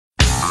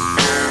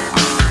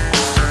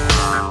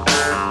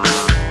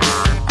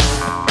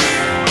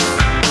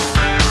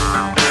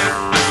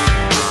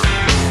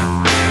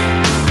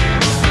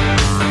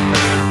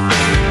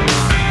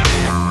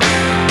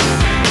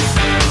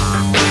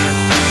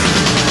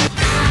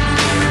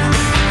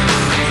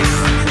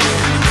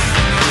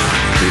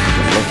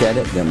look at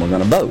it, then we're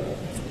going to vote.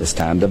 It's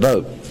time to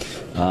vote.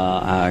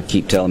 I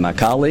keep telling my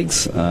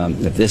colleagues,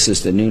 if this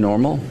is the new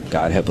normal,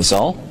 God help us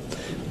all,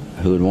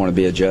 who would want to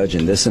be a judge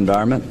in this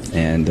environment,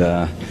 and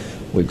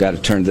we've got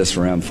to turn this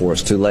around before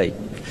it's too late.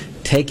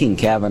 Taking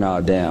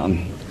Kavanaugh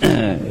down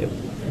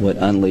would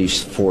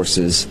unleash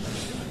forces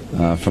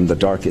from the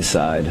darkest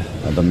side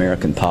of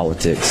American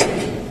politics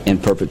in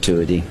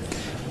perpetuity.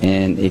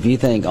 And if you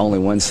think only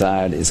one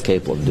side is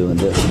capable of doing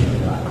this,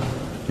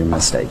 you're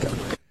mistaken.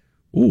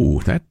 Ooh,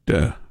 that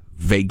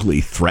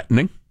vaguely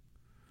threatening.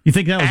 You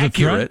think that was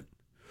accurate? A threat?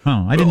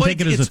 Oh, I didn't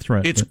take it as a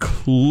threat. It's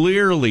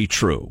clearly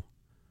true.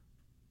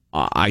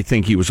 I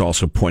think he was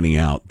also pointing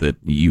out that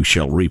you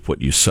shall reap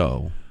what you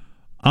sow.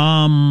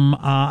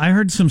 I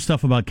heard some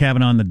stuff about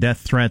Kavanaugh and the death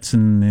threats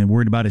and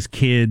worried about his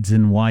kids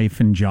and wife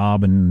and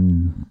job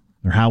and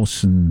their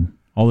house and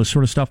all this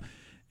sort of stuff.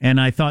 And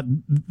I thought,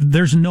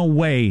 there's no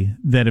way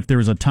that if there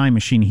was a time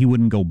machine, he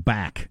wouldn't go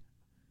back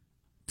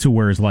to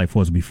where his life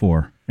was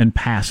before and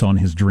pass on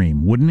his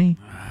dream, wouldn't he?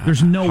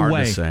 There's no Hard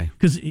way. to say.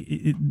 Because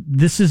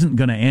this isn't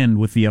going to end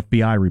with the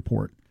FBI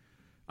report.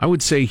 I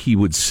would say he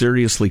would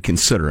seriously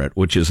consider it,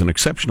 which is an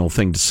exceptional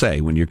thing to say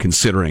when you're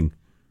considering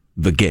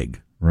the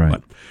gig.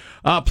 Right.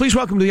 Please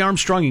welcome to the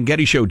Armstrong and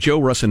Getty Show, Joe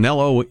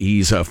Russinello.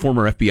 He's a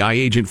former FBI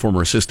agent,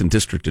 former assistant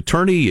district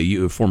attorney,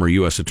 a former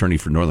U.S. attorney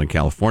for Northern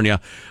California.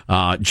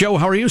 Joe,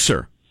 how are you,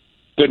 sir?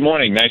 Good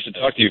morning. Nice to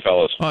talk to you,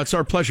 fellas. Oh, it's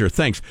our pleasure.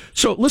 Thanks.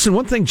 So, listen,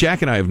 one thing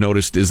Jack and I have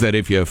noticed is that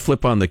if you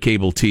flip on the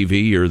cable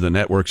TV or the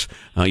networks,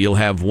 you'll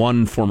have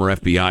one former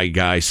FBI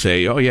guy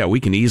say, oh, yeah, we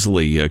can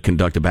easily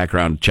conduct a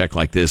background check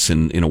like this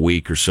in a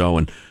week or so.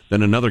 And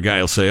then another guy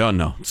will say, oh,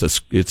 no,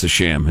 it's a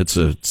sham.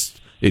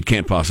 It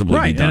can't possibly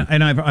be done.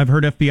 And I've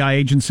heard FBI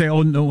agents say,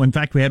 "Oh no! In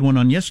fact, we had one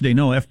on yesterday.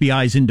 No,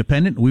 FBI is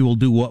independent. We will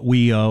do what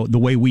we the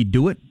way we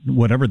do it.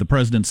 Whatever the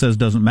president says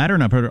doesn't matter."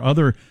 And I've heard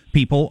other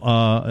people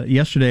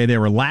yesterday. They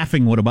were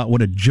laughing.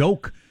 What a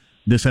joke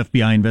this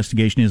FBI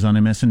investigation is on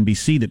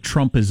MSNBC. That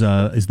Trump is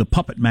the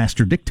puppet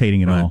master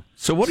dictating it all.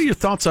 So, what are your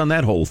thoughts on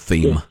that whole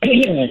theme?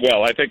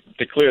 Well, I think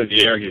to clear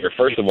the air here,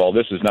 first of all,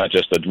 this is not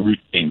just a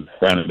routine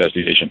Brown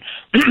investigation.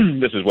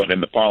 This is what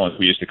in the parlance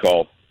we used to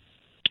call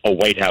a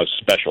White House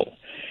special.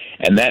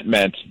 And that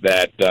meant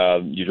that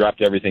you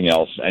dropped everything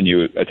else and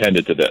you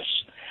attended to this.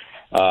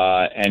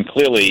 And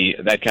clearly,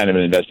 that kind of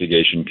an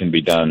investigation can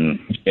be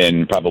done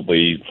in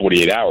probably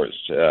 48 hours,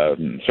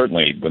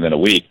 certainly within a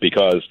week,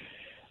 because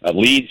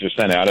leads are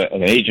sent out.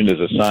 An agent is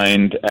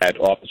assigned at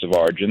Office of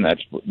Origin,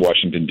 that's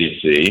Washington,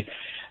 D.C.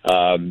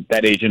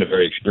 That agent, a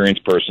very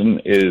experienced person,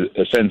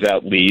 sends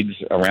out leads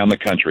around the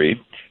country.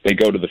 They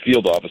go to the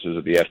field offices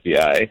of the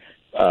FBI.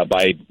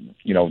 By,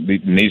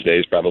 in these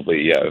days,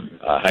 probably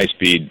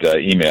high-speed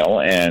email,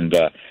 and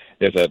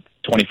there's a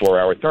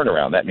 24-hour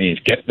turnaround. That means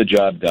get the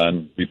job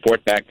done,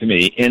 report back to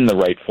me in the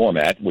right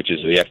format, which is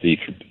the FD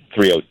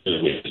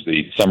 302, which is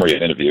the summary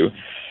of interview,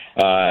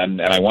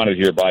 and I want it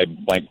here by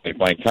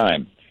blank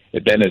time.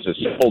 It then is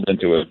assembled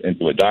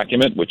into a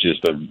document, which is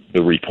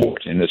the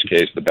report. In this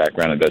case, the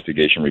background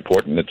investigation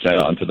report, and it's sent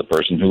on to the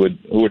person who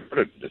would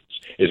put it.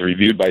 It's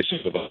reviewed by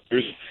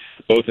supervisors,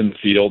 both in the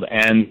field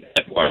and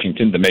at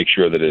Washington, to make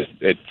sure that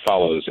it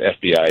follows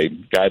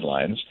FBI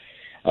guidelines,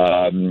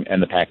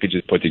 and the package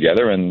is put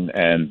together,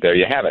 and there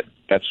you have it.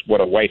 That's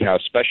what a White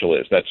House special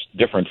is. That's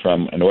different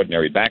from an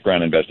ordinary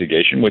background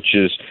investigation, which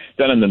is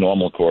done in the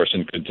normal course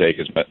and could take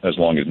as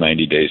long as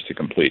 90 days to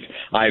complete.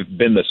 I've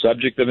been the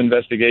subject of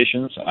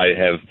investigations. I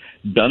have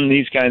done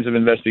these kinds of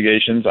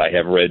investigations. I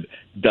have read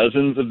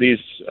dozens of these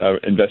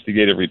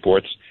investigative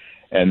reports.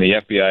 And the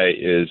FBI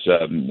is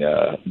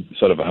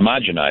sort of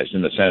homogenized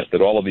in the sense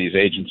that all of these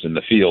agents in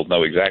the field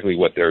know exactly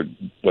what they're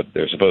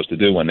supposed to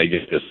do when they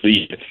get this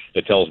lead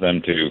that tells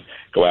them to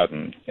go out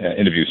and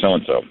interview so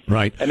and so.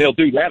 Right. And they'll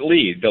do that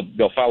lead.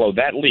 They'll follow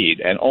that lead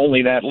and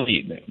only that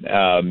lead.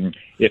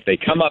 If they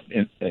come up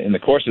in the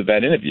course of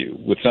that interview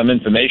with some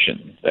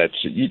information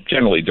that's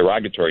generally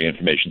derogatory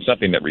information,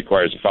 something that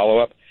requires a follow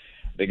up,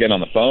 they get on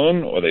the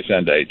phone or they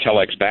send a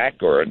telex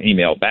back or an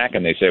email back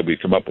and they say, "We've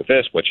come up with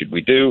this. What should we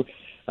do?"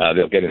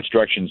 They'll get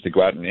instructions to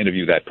go out and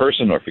interview that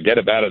person or forget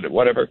about it or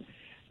whatever.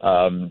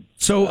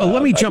 So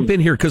let me jump in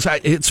here, because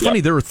it's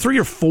funny. There were 3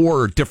 or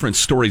 4 different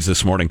stories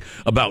this morning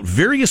about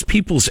various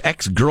people's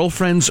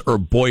ex-girlfriends or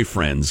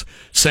boyfriends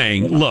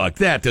saying, look,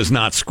 that does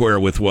not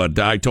square with what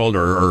I told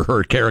her or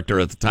her character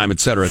at the time, et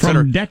cetera, et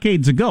cetera. From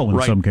decades ago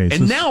in some cases.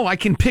 And now I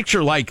can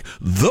picture, like,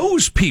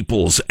 those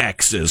people's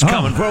exes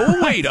coming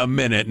for, wait a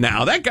minute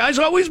now, that guy's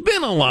always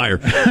been a liar.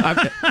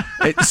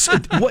 I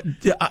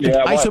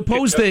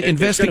suppose the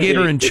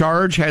investigator in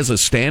charge has a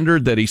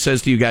standard that he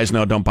says to you guys,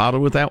 no, don't bother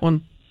with that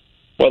one?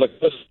 Well, the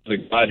closer to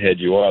the godhead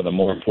you are, the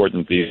more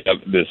important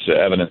this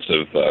evidence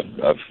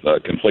of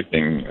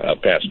conflicting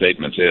past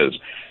statements is.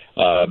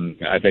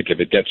 I think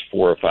if it gets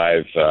 4 or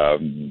 5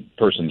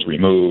 persons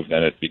removed,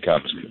 then it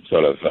becomes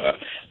sort of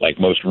like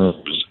most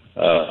rumors,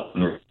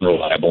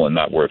 unreliable and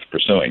not worth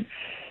pursuing.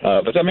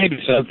 But there may be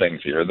some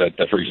things here that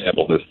for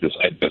example, this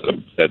idea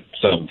that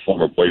some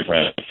former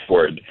boyfriend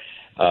Ford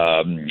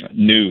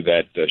knew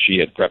that she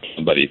had prepped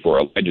somebody for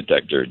a lie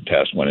detector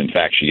test when, in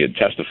fact, she had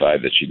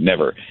testified that she'd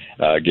never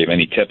gave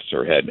any tips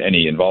or had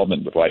any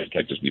involvement with lie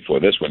detectors before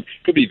this one,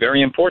 could be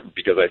very important,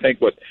 because I think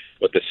what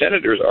the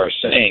senators are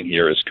saying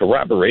here is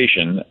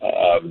corroboration,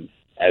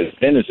 as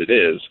thin as it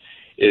is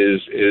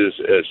as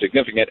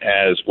significant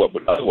as what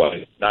would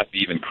otherwise not be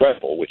even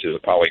credible, which is a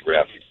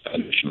polygraph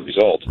examination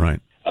result. Right.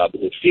 But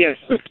if she has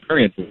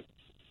experience.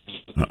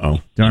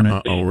 Darn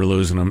it. We're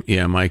losing him.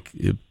 Yeah, Mike,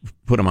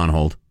 put him on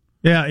hold.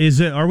 Yeah,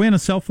 are we on a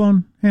cell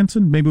phone,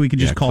 Hanson? Maybe we could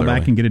just call clearly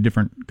back and get a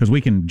different, because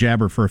we can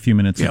jabber for a few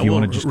minutes if you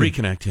want to just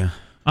reconnect. Yeah.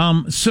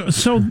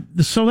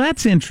 So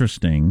that's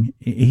interesting.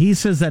 He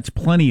says that's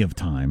plenty of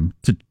time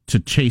to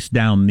chase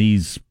down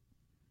these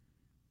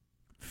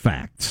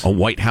facts. A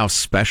White House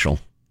special.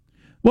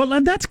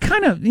 Well, that's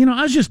kind of,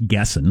 I was just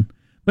guessing,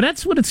 but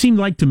that's what it seemed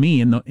like to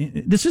me.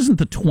 This isn't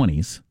the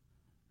 20s. I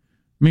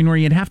mean, where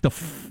you'd have to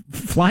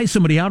fly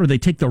somebody out, or they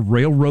take the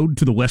railroad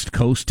to the West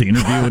Coast to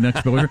interview an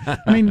ex-lawyer.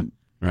 I mean,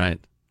 right.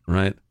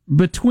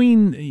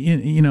 Between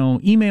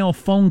email,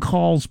 phone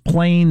calls,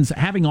 planes,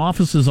 having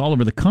offices all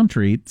over the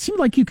country, it seemed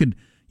like you could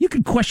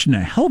question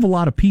a hell of a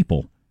lot of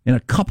people in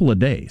a couple of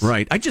days.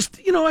 Right. I just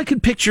I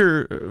could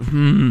picture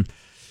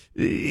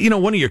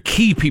one of your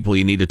key people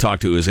you need to talk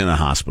to is in a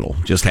hospital,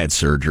 just had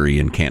surgery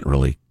and can't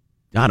really.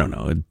 I don't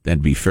know.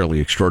 That'd be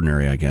fairly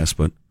extraordinary, I guess,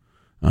 but.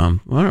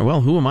 All right,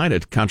 well, who am I to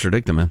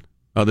contradict him, man?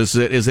 Oh, this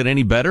is it. Is it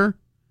any better?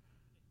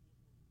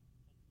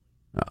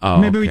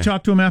 Maybe we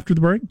talk to him after the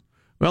break?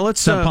 Well,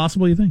 let's... Is that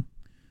possible, you think?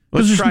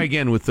 Let's try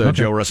again with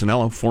Joe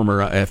Russinello,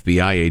 former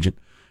FBI agent.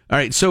 All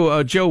right,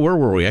 so, Joe, where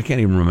were we? I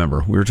can't even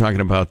remember. We were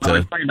talking about... I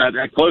was talking about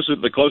that.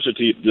 The closer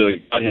to you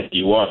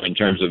are in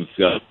terms of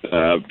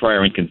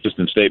prior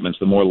inconsistent statements,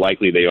 the more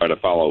likely they are to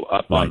follow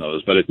up on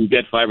those. But if you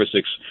get 5 or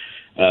 6...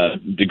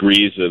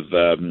 degrees of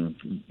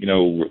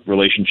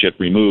relationship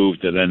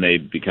removed, and then they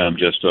become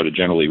just sort of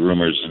generally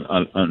rumors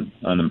and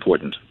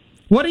unimportant.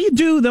 What do you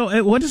do,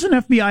 though? What does an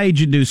FBI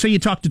agent do? Say you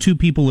talk to two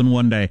people in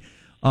one day.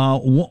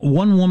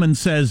 One woman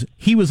says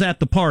he was at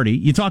the party.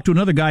 You talk to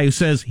another guy who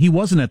says he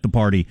wasn't at the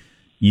party.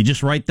 You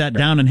just write that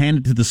down and hand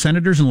it to the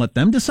senators and let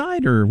them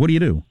decide, or what do you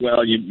do?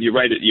 Well, you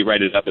write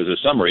it up as a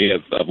summary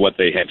of what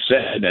they have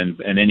said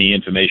and any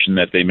information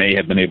that they may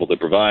have been able to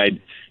provide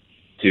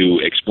to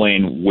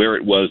explain where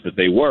it was that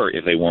they were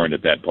if they weren't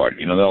at that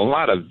party. There are a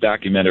lot of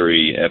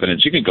documentary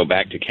evidence. You can go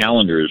back to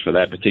calendars for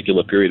that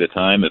particular period of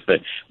time.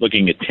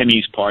 Looking at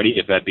Timmy's party,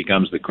 if that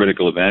becomes the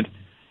critical event.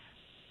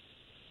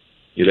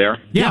 You there?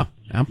 Yeah.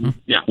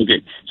 Yeah.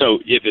 Okay. So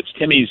if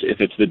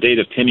it's the date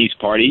of Timmy's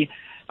party,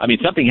 I mean,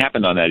 something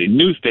happened on that day.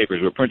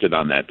 Newspapers were printed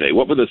on that day.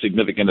 What were the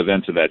significant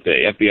events of that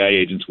day? FBI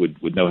agents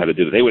would know how to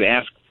do it. They would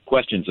ask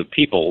questions of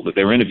people that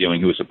they were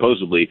interviewing who were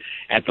supposedly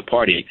at the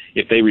party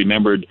if they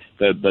remembered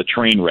the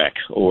train wreck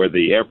or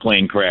the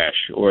airplane crash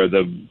or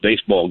the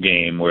baseball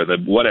game or the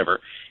whatever,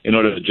 in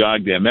order to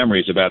jog their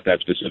memories about that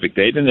specific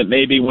date. And it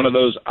may be one of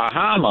those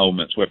aha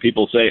moments where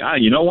people say,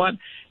 you know what?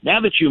 Now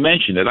that you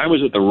mentioned it, I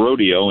was at the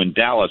rodeo in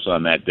Dallas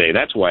on that day.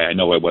 That's why I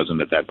know I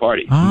wasn't at that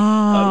party.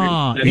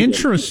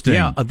 Interesting.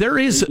 Yeah, there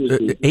is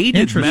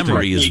aided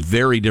memory is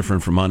very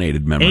different from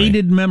unaided memory.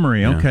 Aided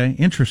memory, okay,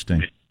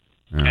 interesting.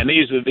 Yeah. And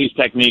these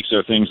techniques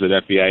are things that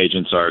FBI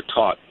agents are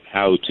taught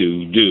how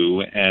to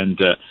do and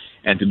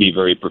to be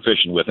very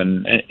proficient with.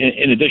 And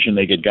in addition,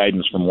 they get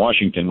guidance from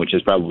Washington, which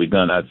has probably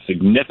done a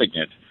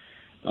significant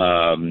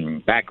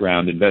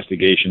background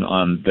investigation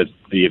on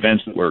the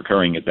events that were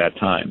occurring at that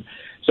time.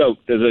 So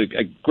there's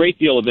a great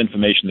deal of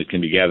information that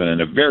can be gathered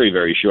in a very,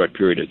 very short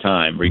period of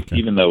time,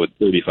 even though it's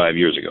 35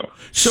 years ago.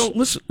 So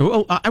listen,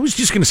 well, I was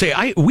just going to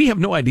say, we have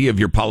no idea of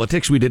your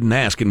politics. We didn't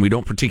ask, and we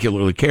don't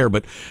particularly care.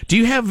 But do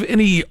you have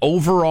any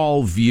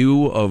overall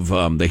view of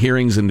the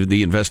hearings and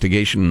the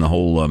investigation and the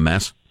whole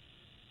mess?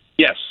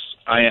 Yes.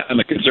 I'm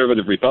a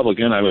conservative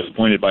Republican. I was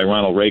appointed by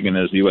Ronald Reagan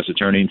as the U.S.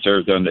 Attorney and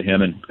served under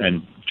him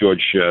and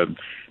George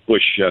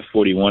Bush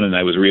 41, and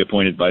I was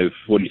reappointed by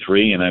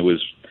 43, and I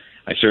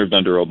served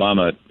under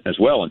Obama as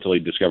well until he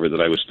discovered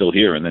that I was still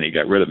here, and then he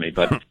got rid of me.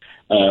 But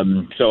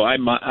so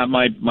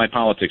my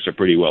politics are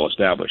pretty well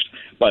established.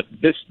 But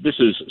this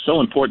is so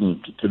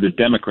important to the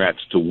Democrats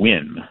to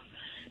win,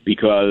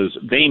 because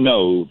they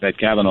know that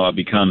Kavanaugh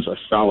becomes a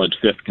solid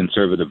fifth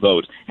conservative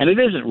vote. And it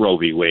isn't Roe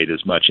v. Wade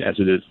as much as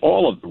it is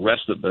all of the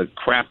rest of the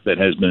crap that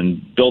has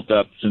been built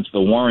up since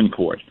the Warren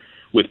Court,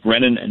 with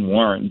Brennan and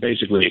Warren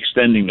basically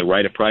extending the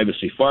right of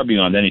privacy far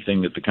beyond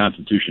anything that the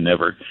Constitution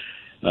ever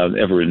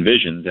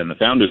envisioned and the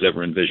founders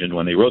ever envisioned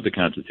when they wrote the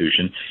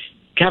Constitution.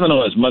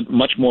 Kavanaugh is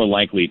much more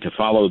likely to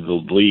follow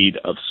the lead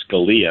of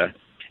Scalia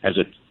as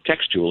a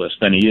textualist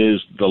than he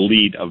is the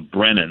lead of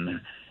Brennan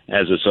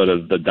as a sort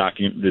of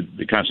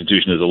the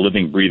Constitution is a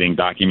living, breathing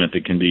document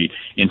that can be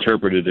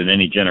interpreted in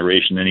any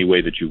generation, any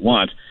way that you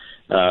want,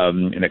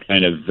 in a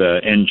kind of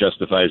end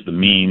justifies the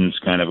means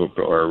kind of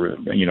or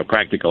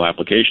practical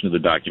application of the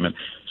document.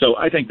 So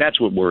I think that's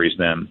what worries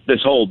them.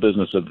 This whole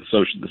business of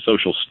the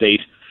social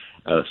state,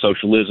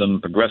 socialism,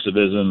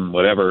 progressivism,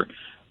 whatever,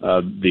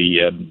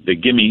 the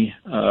gimme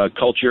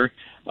culture,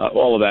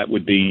 all of that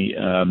would be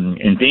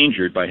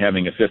endangered by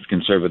having a fifth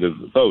conservative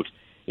vote.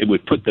 It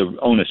would put the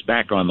onus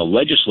back on the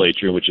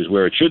legislature, which is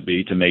where it should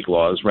be, to make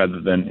laws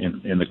rather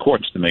than in the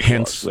courts to make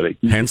laws.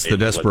 Hence the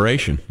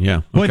desperation. Yeah.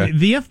 Okay. Well,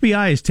 the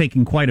FBI has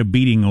taken quite a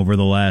beating over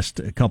the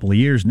last couple of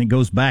years, and it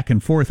goes back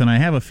and forth. And I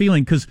have a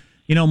feeling because,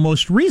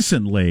 most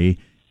recently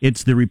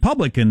it's the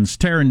Republicans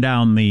tearing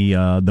down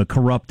the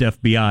corrupt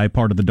FBI,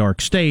 part of the dark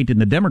state,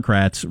 and the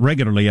Democrats,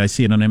 regularly I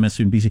see it on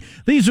MSNBC,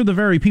 these are the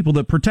very people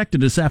that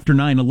protected us after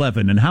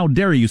 9/11, and how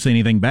dare you say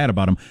anything bad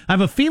about them. I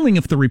have a feeling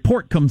if the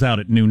report comes out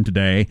at noon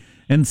today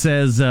and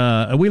says,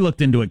 we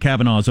looked into it,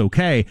 Kavanaugh's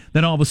okay,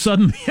 then all of a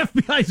sudden the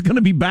FBI is going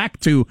to be back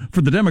to,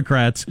 for the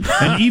Democrats,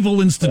 an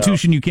evil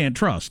institution you can't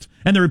trust.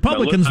 And the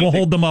Republicans will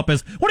hold them up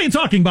as, what are you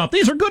talking about?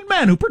 These are good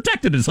men who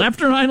protected us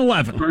after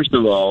 9/11. First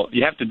of all,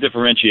 you have to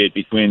differentiate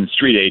between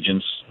street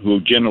agents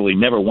who generally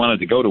never wanted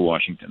to go to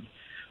Washington,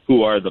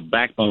 who are the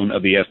backbone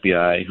of the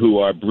FBI, who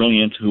are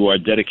brilliant, who are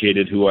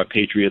dedicated, who are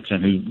patriots,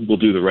 and who will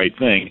do the right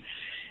thing,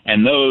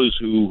 and those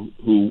who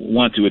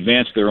want to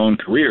advance their own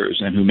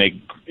careers and who make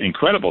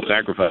incredible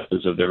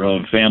sacrifices of their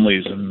own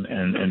families and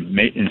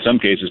in some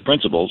cases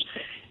principles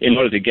in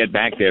order to get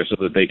back there so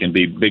that they can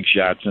be big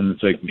shots and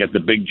to get the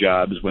big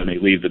jobs when they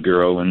leave the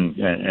Bureau and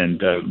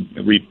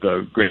reap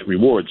great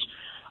rewards.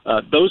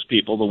 Those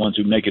people, the ones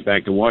who make it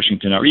back to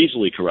Washington, are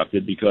easily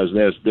corrupted because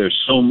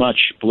there's so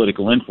much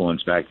political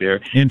influence back there.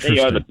 They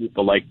are the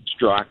people like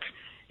Strzok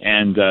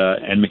and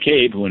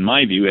McCabe, who, in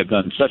my view, have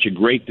done such a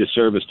great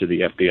disservice to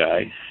the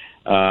FBI,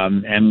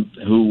 and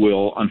who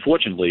will,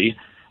 unfortunately,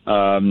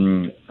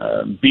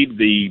 be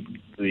the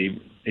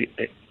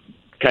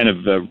kind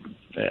of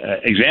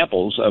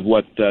examples of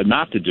what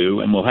not to do,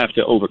 and we'll have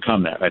to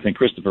overcome that. I think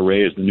Christopher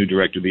Wray, as the new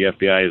director of the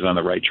FBI, is on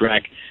the right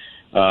track.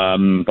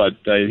 But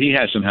he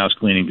has some house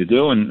cleaning to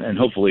do, and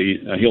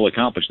hopefully he'll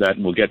accomplish that,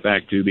 and we'll get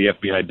back to the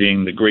FBI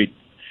being the great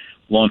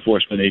law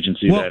enforcement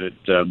agency that it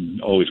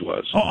always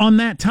was. On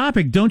that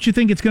topic, don't you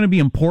think it's going to be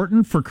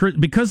important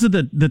because of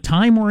the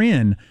time we're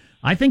in?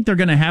 I think they're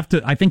going to have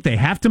to. I think they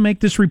have to make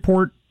this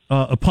report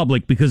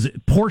public because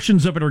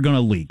portions of it are going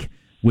to leak,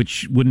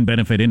 which wouldn't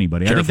benefit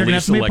anybody. I think they're going to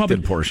have to make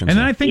public portions. And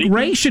then I think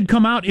Ray should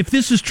come out. If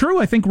this is true,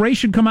 I think Ray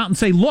should come out and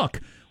say,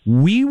 "Look,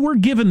 we were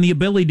given the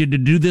ability to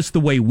do this the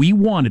way we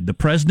wanted. The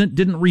president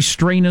didn't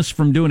restrain us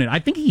from doing it." I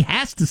think he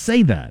has to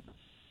say that.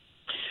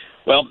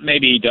 Well,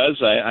 maybe he does.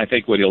 I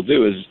think what he'll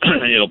do is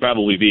it'll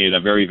probably be in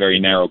a very, very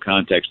narrow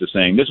context of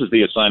saying this is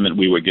the assignment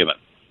we were given.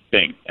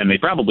 Thing. And they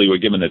probably were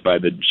given it by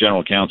the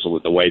general counsel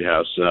at the White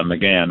House,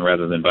 McGahn,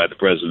 rather than by the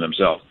president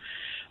himself.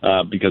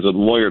 Because of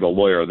lawyer to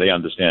lawyer, they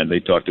understand. They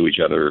talk to each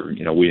other.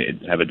 We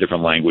have a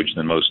different language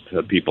than most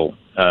people.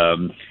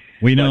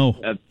 We know.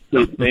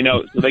 They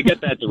know. So they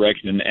get that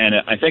direction. And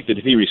I think that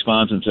if he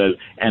responds and says,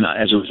 and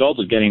as a result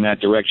of getting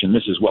that direction,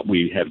 this is what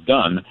we have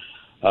done,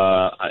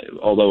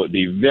 although it would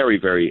be very,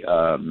 very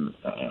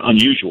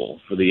unusual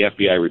for the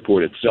FBI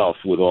report itself,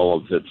 with all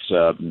of its,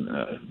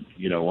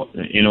 in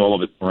all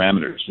of its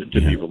parameters to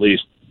be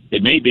released.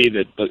 It may be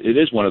that it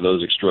is one of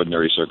those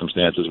extraordinary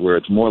circumstances where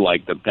it's more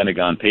like the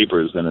Pentagon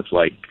Papers than it's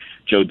like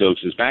Joe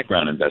Dokes'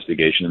 background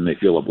investigation, and they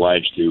feel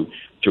obliged to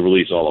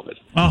release all of it.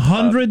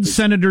 100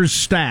 senators'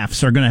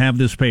 staffs are going to have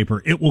this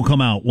paper. It will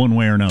come out one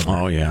way or another.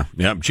 Oh, yeah.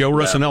 Yep. Joe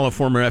Russinella,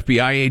 former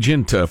FBI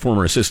agent,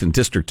 former assistant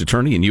district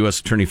attorney, and U.S.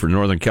 attorney for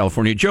Northern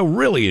California. Joe,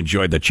 really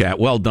enjoyed the chat.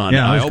 Well done.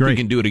 Yeah, I hope great. we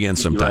can do it again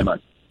sometime. Thank you very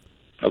much.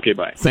 Okay,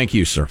 bye. Thank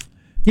you, sir.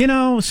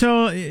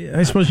 So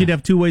I suppose you'd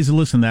have two ways to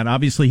listen to that.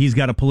 Obviously, he's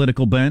got a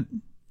political bent,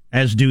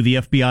 as do the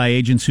FBI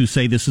agents who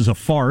say this is a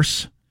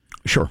farce.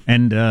 Sure.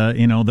 And,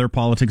 their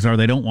politics are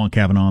they don't want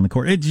Kavanaugh on the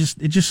court. It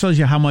just shows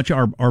you how much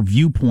our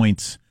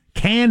viewpoints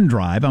can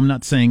drive. I'm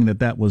not saying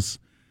that was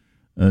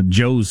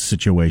Joe's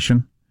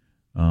situation.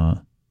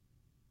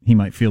 He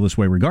might feel this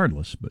way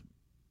regardless, but.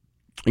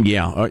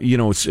 Yeah,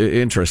 it's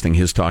interesting,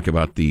 his talk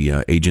about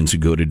the agents who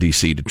go to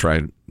D.C. to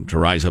try to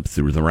rise up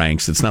through the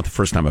ranks. It's not the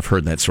first time I've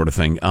heard that sort of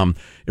thing.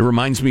 It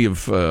reminds me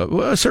of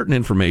a certain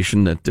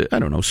information that,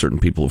 certain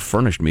people have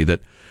furnished me, that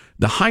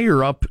the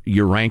higher up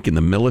your rank in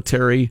the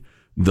military,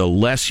 the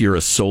less you're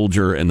a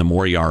soldier and the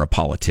more you are a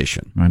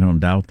politician. I don't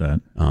doubt that.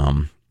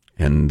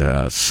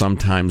 And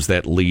sometimes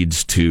that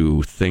leads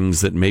to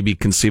things that maybe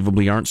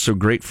conceivably aren't so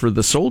great for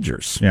the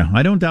soldiers. Yeah,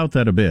 I don't doubt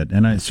that a bit.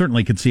 And I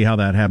certainly could see how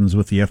that happens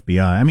with the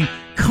FBI. I mean,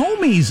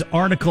 Comey's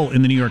article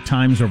in the New York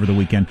Times over the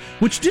weekend,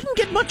 which didn't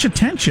get much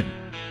attention.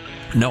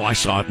 No, I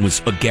saw it and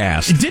was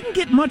aghast. It didn't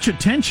get much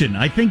attention.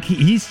 I think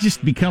he's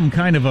just become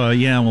kind of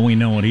we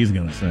know what he's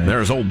going to say.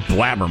 There's old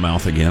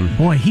blabbermouth again.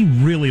 Boy, he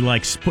really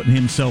likes putting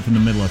himself in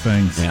the middle of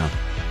things. Yeah.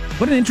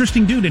 What an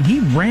interesting dude. And he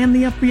ran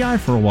the FBI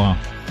for a while.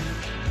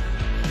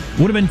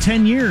 Would have been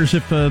 10 years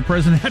if the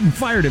president hadn't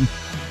fired him.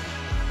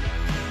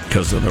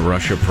 Because of the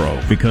Russia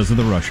probe. Because of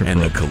the Russia probe.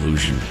 And the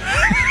collusion.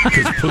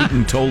 Because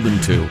Putin told him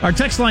to. Our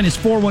text line is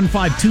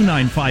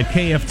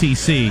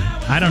 415-295-KFTC.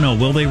 I don't know.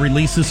 Will they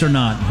release this or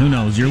not? Who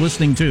knows? You're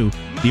listening to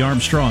The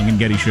Armstrong and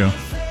Getty Show.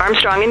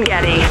 Armstrong and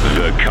Getty.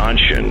 The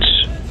conscience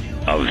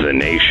of the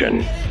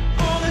nation.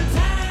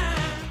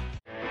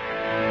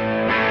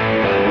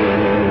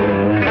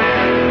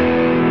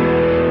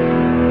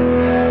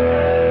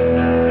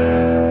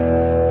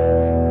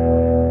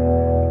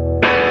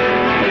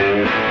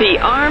 The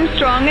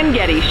Armstrong and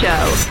Getty Show.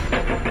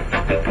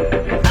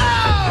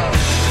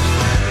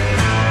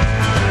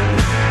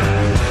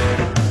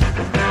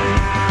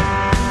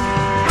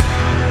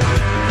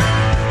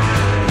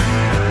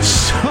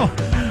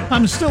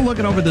 I'm still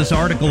looking over this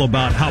article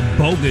about how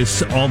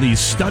bogus all these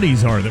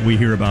studies are that we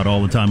hear about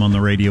all the time on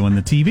the radio and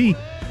the TV.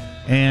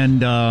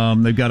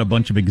 And they've got a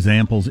bunch of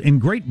examples. In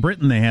Great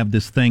Britain, they have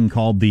this thing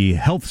called the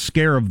health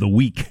scare of the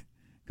week,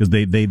 because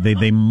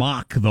they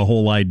mock the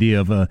whole idea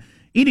of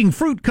eating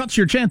fruit cuts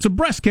your chance of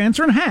breast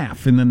cancer in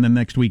half. And then the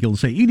next week it'll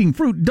say eating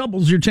fruit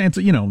doubles your chance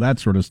of, that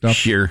sort of stuff.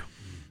 Sure.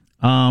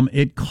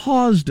 It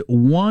caused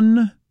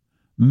one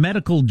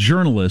medical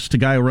journalist, a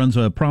guy who runs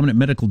a prominent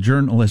medical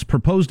journal, has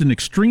proposed an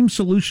extreme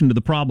solution to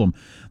the problem.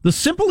 The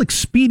simple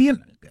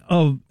expedient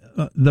of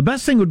the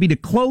best thing would be to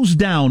close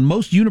down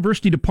most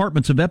university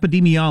departments of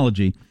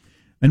epidemiology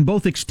and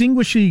both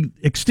extinguish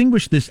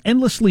this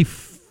endlessly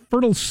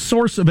fertile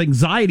source of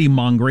anxiety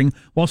mongering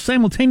while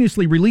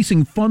simultaneously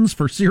releasing funds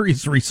for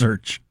serious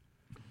research.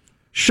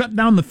 Shut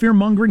down the fear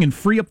mongering and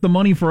free up the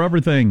money for other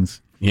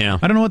things. Yeah.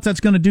 I don't know what that's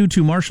going to do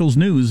to Marshall's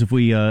News if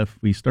we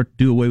start to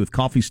do away with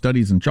coffee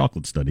studies and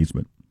chocolate studies,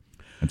 but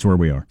that's where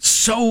we are.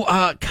 So,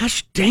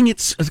 gosh dang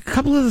it, a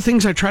couple of the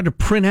things I tried to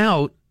print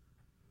out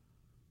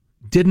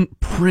didn't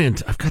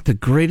print. I've got the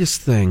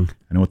greatest thing.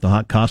 I know what the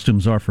hot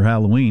costumes are for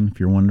Halloween, if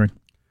you're wondering.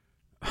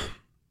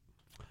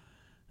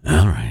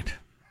 All right.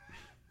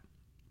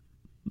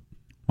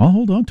 I'll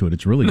hold on to it.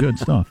 It's really good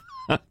stuff.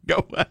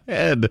 Go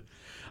ahead.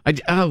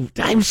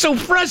 I'm so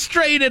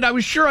frustrated. I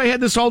was sure I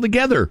had this all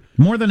together.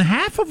 More than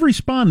half of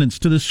respondents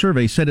to this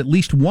survey said at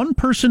least one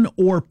person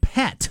or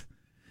pet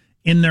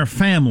in their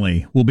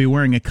family will be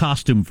wearing a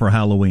costume for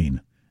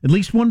Halloween. At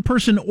least one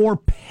person or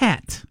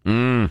pet.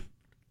 How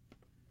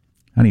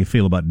do you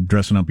feel about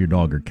dressing up your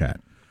dog or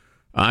cat?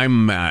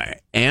 I'm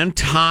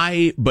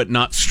anti, but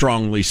not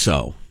strongly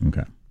so.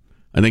 Okay.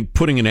 I think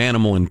putting an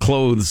animal in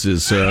clothes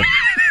is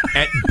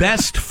at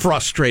best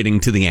frustrating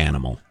to the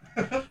animal.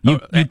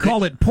 You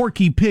call it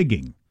porky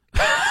pigging.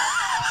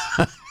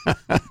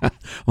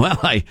 Well,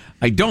 I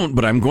don't,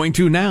 but I'm going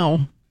to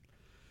now.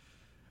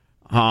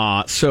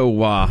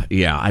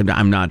 Yeah,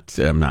 I'm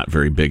not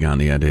very big on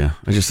the idea.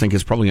 I just think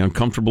it's probably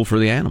uncomfortable for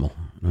the animal.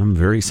 I'm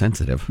very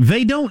sensitive.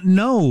 They don't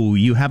know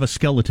you have a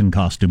skeleton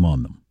costume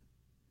on them.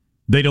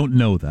 They don't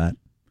know that.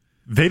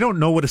 They don't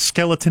know what a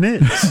skeleton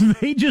is.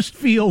 They just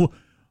feel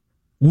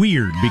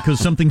weird because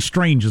something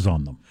strange is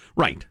on them.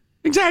 Right.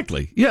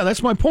 Exactly. Yeah,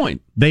 that's my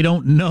point. They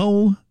don't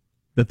know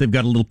that they've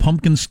got a little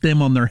pumpkin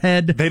stem on their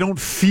head. They don't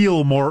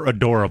feel more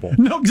adorable.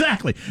 No,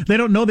 exactly. They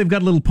don't know they've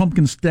got a little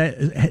pumpkin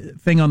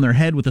thing on their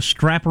head with a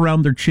strap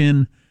around their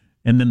chin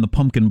and then the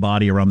pumpkin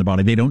body around their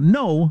body. They don't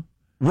know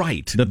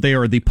that they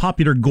are the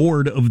popular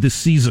gourd of this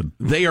season.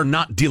 They are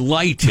not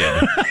delighted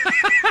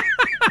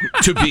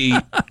to be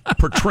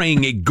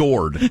portraying a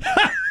gourd.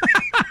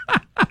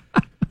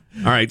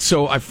 All right,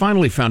 so I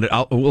finally found it.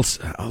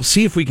 I'll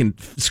see if we can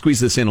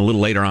squeeze this in a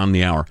little later on in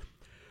the hour.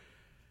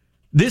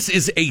 This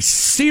is a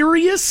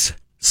serious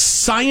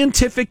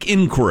scientific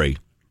inquiry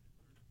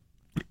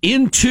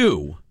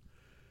into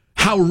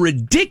how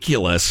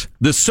ridiculous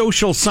the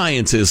social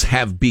sciences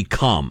have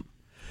become.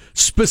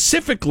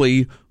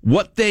 Specifically,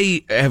 what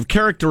they have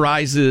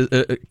characterized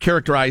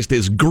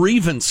as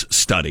grievance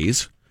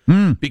studies,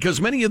 because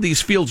many of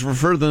these fields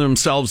refer to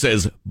themselves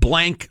as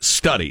blank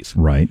studies.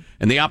 Right.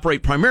 And they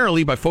operate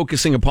primarily by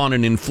focusing upon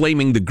and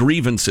inflaming the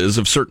grievances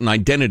of certain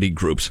identity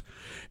groups.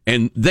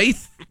 And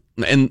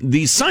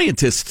these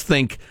scientists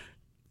think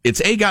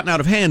it's gotten out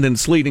of hand and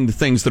it's leading to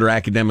things that are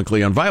academically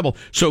unviable.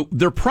 So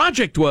their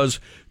project was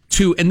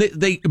and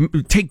they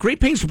take great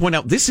pains to point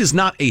out, this is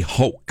not a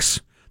hoax.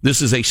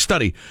 This is a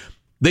study.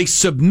 They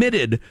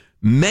submitted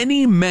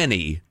many,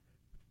 many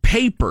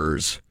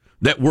papers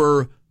that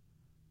were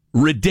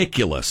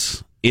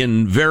ridiculous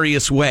in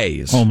various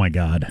ways. Oh, my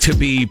God. To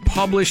be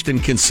published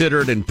and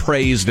considered and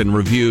praised and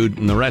reviewed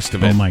and the rest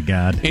of it. Oh, my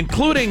God.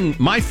 Including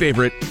my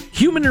favorite,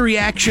 Human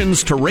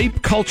Reactions to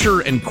Rape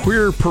Culture and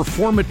Queer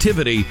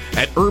Performativity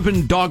at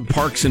Urban Dog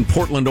Parks in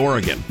Portland,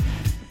 Oregon.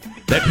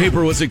 That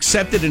paper was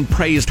accepted and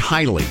praised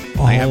highly.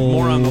 I have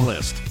more on the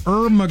list.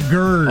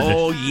 Ermagerd.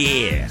 Oh,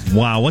 yeah.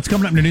 Wow. What's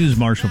coming up in the news,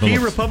 Marshall Phillips?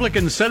 Key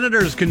Republican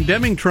senators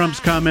condemning Trump's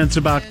comments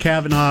about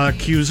Kavanaugh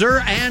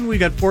accuser. And we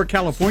got 4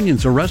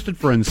 Californians arrested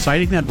for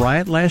inciting that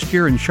riot last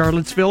year in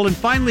Charlottesville. And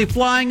finally,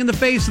 flying in the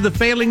face of the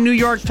failing New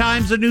York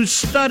Times, a new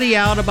study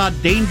out about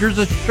dangers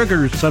of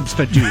sugar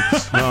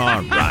substitutes.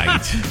 All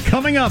right.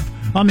 Coming up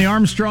on the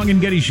Armstrong and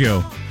Getty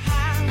Show.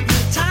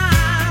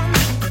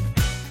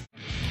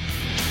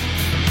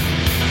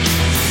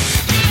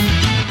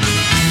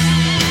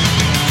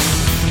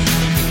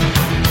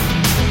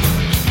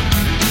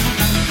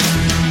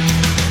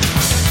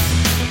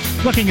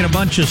 Looking at a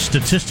bunch of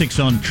statistics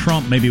on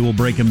Trump. Maybe we'll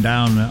break them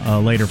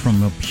down later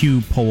from the Pew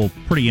poll.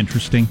 Pretty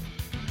interesting.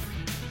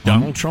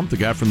 Donald Trump, the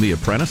guy from The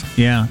Apprentice?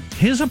 Yeah.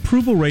 His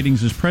approval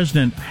ratings as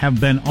president have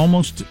been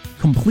almost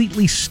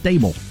completely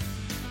stable.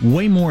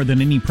 Way more than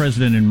any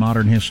president in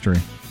modern history.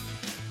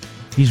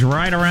 He's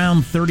right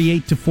around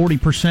 38 to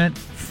 40%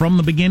 from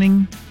the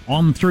beginning.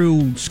 on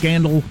through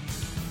scandal,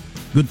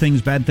 good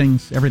things, bad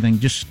things, everything.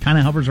 Just kind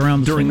of hovers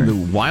around the During center.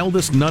 the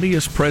wildest,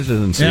 nuttiest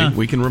presidency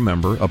we can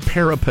remember, a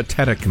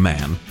peripatetic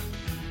man,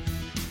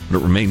 but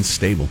it remains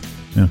stable.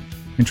 Yeah.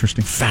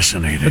 Interesting.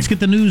 Fascinating. Let's get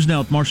the news now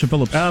with Marcia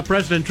Phillips.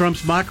 President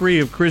Trump's mockery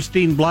of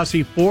Christine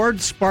Blasey Ford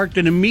sparked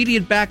an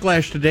immediate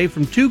backlash today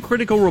from two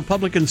critical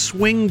Republican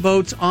swing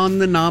votes on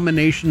the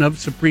nomination of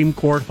Supreme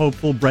Court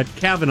hopeful Brett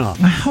Kavanaugh.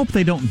 I hope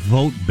they don't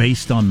vote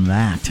based on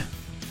that.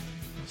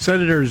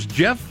 Senators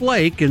Jeff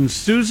Flake and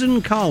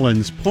Susan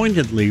Collins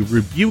pointedly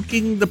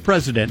rebuking the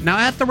president. Now,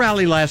 at the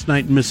rally last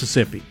night in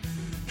Mississippi,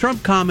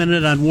 Trump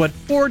commented on what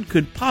Ford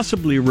could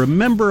possibly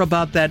remember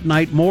about that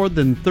night more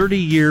than 30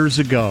 years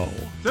ago.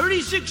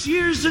 36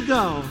 years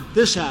ago,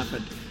 this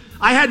happened.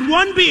 I had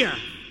one beer,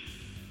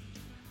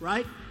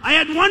 right? I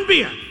had one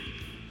beer.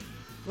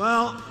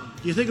 Well,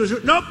 do you think it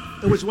was... Nope,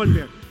 it was one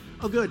beer.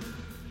 Oh, good.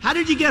 How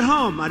did you get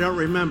home? I don't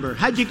remember.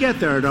 How'd you get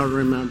there? I don't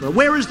remember.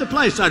 Where is the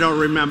place? I don't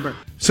remember.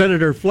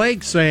 Senator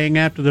Flake saying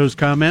after those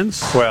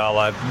comments,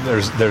 well,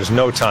 there's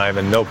no time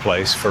and no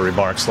place for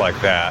remarks like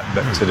that,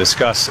 but to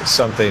discuss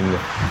something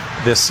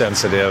this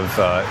sensitive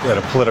at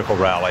a political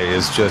rally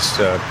is just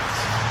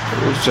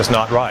it's just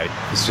not right.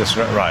 It's just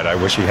not right. I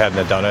wish he hadn't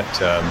have done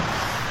it,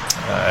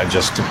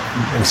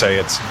 and say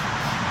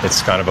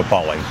it's kind of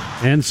appalling.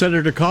 And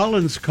Senator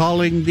Collins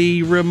calling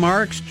the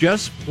remarks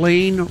just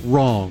plain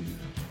wrong.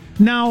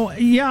 Now,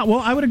 yeah, well,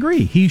 I would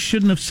agree. He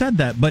shouldn't have said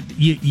that, but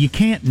you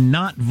can't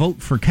not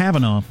vote for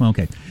Kavanaugh.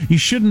 Okay. You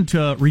shouldn't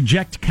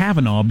reject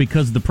Kavanaugh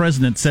because the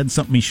president said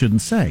something he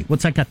shouldn't say.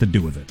 What's that got to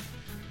do with it?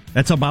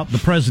 That's about the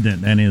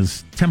president and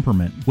his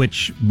temperament,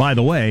 which, by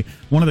the way,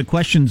 one of the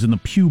questions in the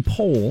Pew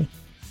poll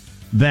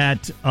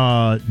that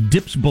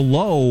dips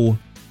below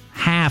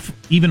half,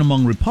 even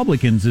among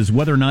Republicans, is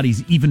whether or not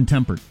he's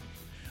even-tempered.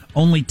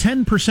 Only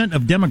 10%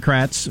 of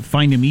Democrats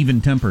find him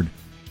even-tempered.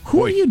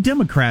 Who are you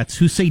Democrats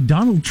who say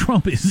Donald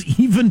Trump is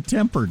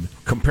even-tempered?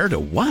 Compared to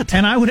what?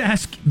 And I would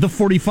ask the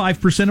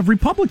 45% of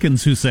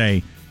Republicans who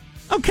say,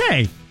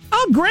 okay,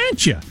 I'll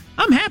grant you.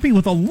 I'm happy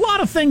with a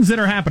lot of things that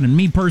are happening,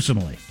 me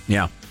personally.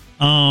 Yeah.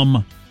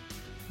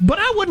 But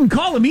I wouldn't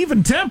call him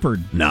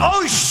even-tempered. No.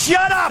 Oh,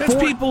 shut up! That's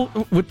people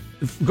with...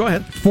 Go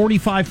ahead.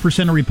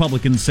 45% of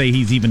Republicans say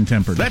he's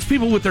even-tempered. That's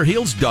people with their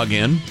heels dug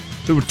in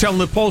who were telling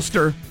the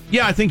pollster,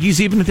 yeah, I think he's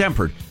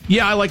even-tempered.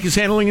 Yeah, I like his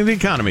handling of the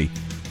economy.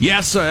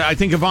 Yes, I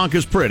think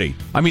Ivanka's pretty.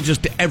 I mean,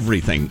 just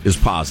everything is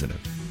positive.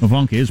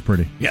 Ivanka is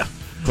pretty. Yeah,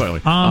 clearly.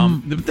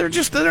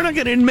 They're not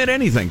going to admit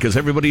anything because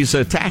everybody's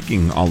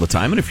attacking all the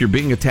time. And if you're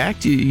being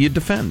attacked, you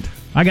defend.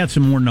 I got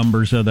some more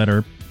numbers that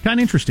are kind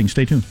of interesting.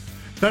 Stay tuned.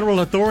 Federal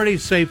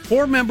authorities say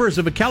 4 members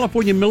of a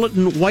California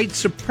militant white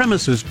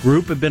supremacist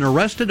group have been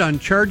arrested on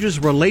charges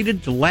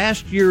related to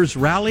last year's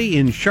rally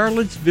in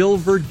Charlottesville,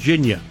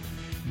 Virginia.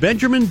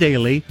 Benjamin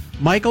Daly,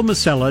 Michael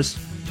Macelis,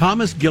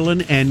 Thomas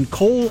Gillen, and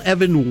Cole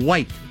Evan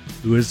White,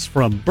 who is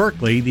from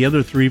Berkeley, the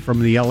other 3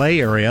 from the L.A.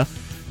 area.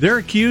 They're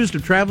accused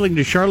of traveling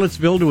to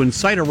Charlottesville to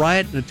incite a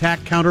riot and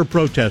attack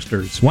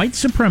counter-protesters. White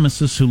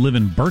supremacists who live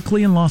in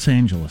Berkeley and Los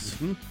Angeles.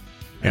 Mm-hmm.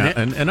 Yeah,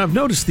 and I've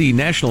noticed the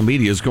national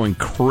media is going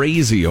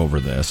crazy over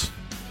this.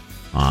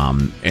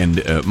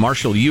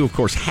 Marshall, you, of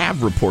course,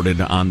 have reported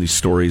on these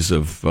stories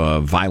of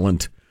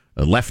violent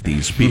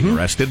lefties being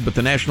arrested, but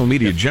the national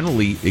media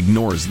generally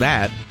ignores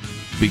that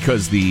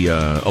because the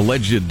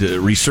alleged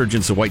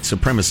resurgence of white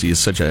supremacy is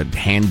such a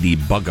handy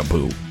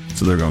bugaboo.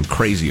 So they're going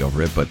crazy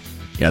over it. But,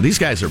 yeah, these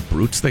guys are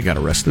brutes. They got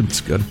arrested.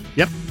 It's good.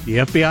 Yep. The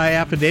FBI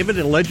affidavit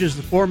alleges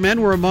the 4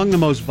 men were among the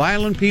most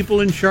violent people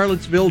in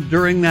Charlottesville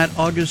during that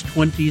August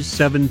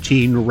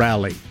 2017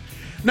 rally.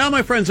 Now,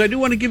 my friends, I do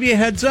want to give you a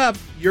heads up.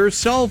 Your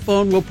cell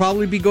phone will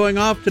probably be going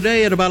off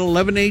today at about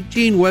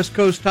 11:18 West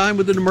Coast time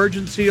with an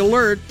emergency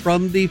alert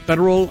from the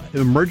Federal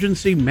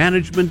Emergency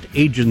Management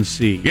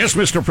Agency. Yes,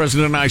 Mr.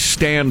 President, I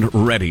stand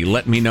ready.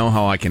 Let me know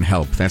how I can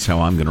help. That's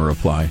how I'm going to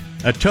reply.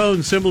 A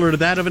tone similar to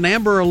that of an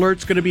Amber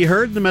Alert's going to be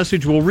heard. The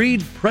message will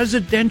read,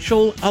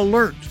 Presidential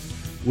Alert,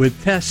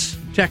 with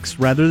text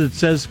rather that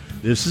says,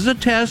 this is a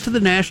test of the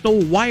National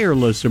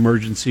Wireless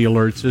Emergency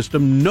Alert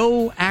System.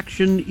 No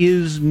action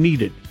is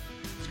needed.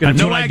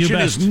 No action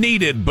is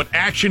needed, but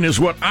action is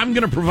what I'm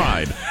going to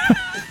provide.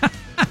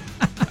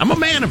 I'm a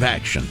man of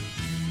action.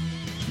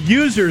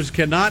 Users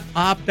cannot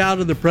opt out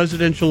of the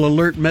presidential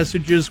alert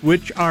messages,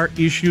 which are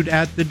issued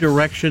at the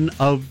direction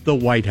of the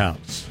White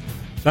House.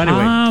 So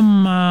anyway,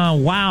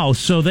 wow.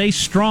 So they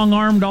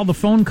strong-armed all the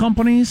phone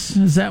companies?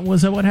 Was that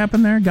what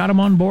happened there? Got them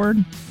on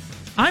board?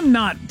 I'm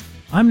not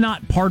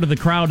part of the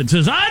crowd that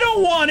says, I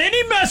don't want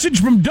any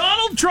message from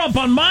Donald Trump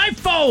on my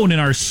phone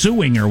and are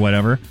suing or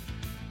whatever.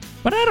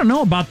 But I don't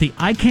know about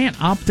I can't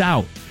opt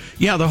out.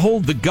 Yeah,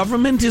 the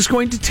government is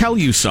going to tell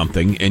you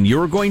something, and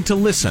you're going to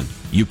listen.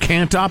 You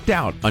can't opt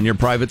out on your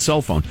private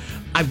cell phone.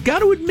 I've got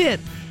to admit,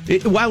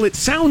 while it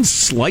sounds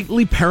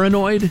slightly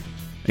paranoid,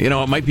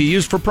 it might be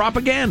used for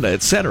propaganda,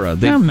 etc.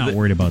 I'm not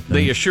worried about that.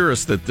 They assure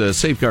us that the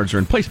safeguards are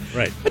in place.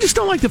 Right. I just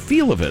don't like the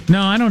feel of it.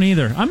 No, I don't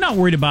either. I'm not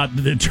worried about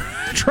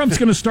Trump's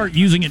going to start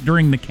using it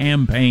during the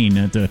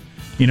campaign to,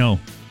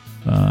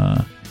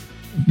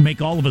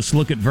 make all of us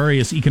look at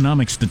various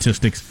economic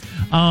statistics.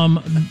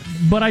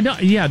 But I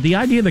don't. Yeah, the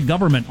idea the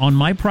government on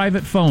my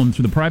private phone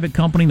through the private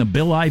company, the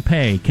bill I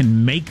pay,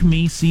 can make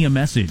me see a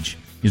message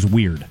is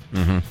weird.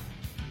 Mm-hmm.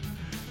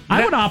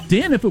 I would opt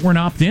in if it were an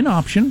opt-in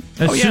option,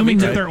 assuming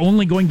that they're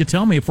only going to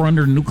tell me if we're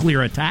under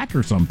nuclear attack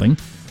or something.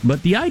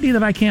 But the idea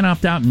that I can't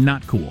opt out,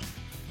 not cool.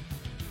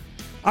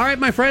 All right,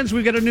 my friends,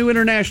 we've got a new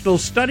international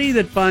study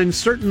that finds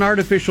certain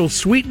artificial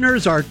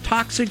sweeteners are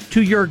toxic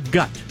to your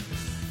gut.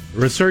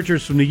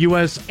 Researchers from the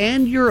U.S.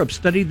 and Europe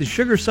studied the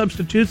sugar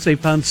substitutes. They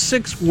found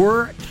 6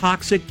 were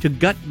toxic to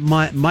gut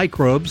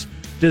microbes,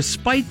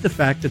 despite the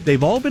fact that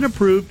they've all been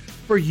approved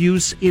for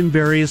use in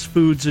various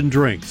foods and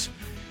drinks.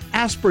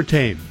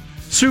 Aspartame,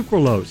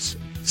 sucralose,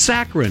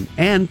 saccharin,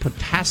 and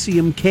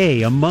potassium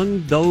K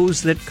among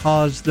those that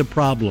cause the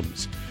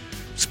problems.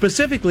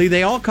 Specifically,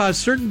 they all cause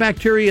certain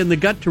bacteria in the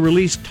gut to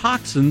release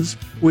toxins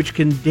which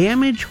can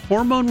damage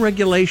hormone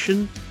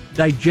regulation,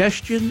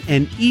 digestion,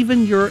 and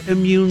even your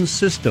immune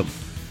system.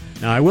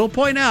 Now, I will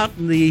point out,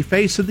 in the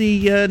face of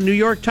the New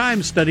York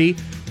Times study,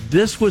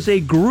 this was a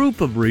group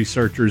of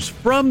researchers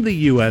from the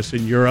U.S.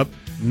 and Europe,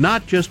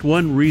 not just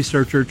one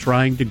researcher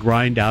trying to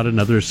grind out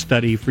another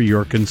study for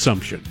your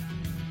consumption.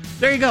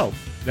 There you go.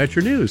 That's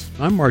your news.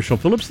 I'm Marshall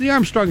Phillips, the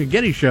Armstrong and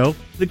Getty Show,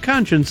 the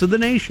conscience of the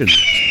nation.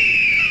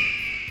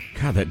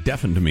 God, that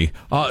deafened me.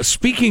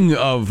 Speaking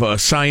of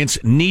science,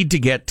 need to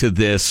get to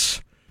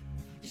this.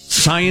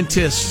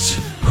 Scientists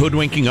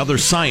hoodwinking other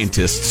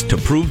scientists to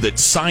prove that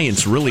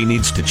science really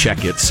needs to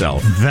check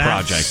itself. That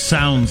project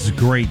sounds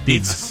great.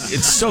 It's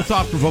so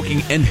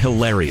thought-provoking and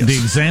hilarious. The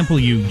example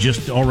you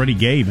just already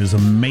gave is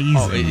amazing.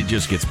 Oh, it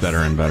just gets better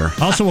and better.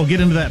 Also, we'll get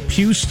into that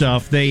Pew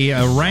stuff. They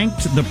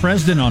ranked the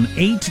president on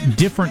 8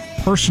 different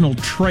personal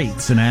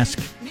traits and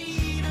asked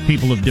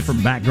people of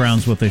different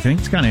backgrounds what they think.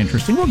 It's kind of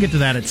interesting. We'll get to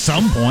that at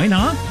some point,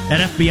 huh?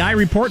 That FBI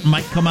report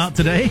might come out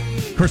today.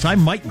 Of course, I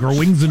might grow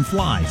wings and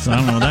fly, so I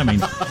don't know what that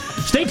means.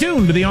 Stay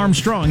tuned to the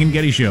Armstrong and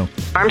Getty Show.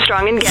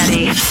 Armstrong and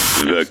Getty.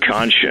 The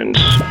conscience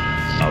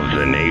of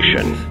the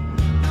nation.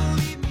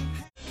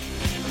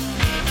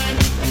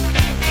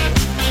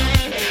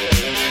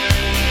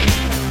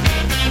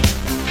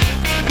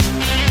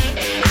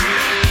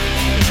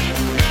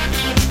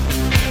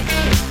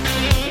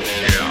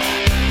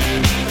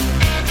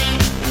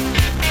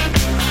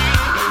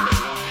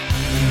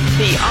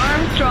 The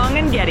Armstrong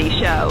and Getty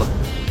Show.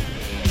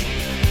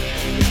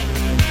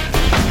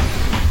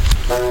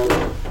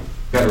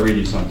 Gotta read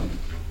you something.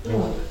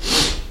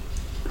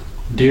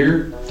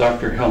 Dear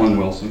Dr. Helen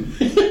Wilson,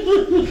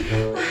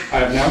 I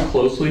have now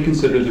closely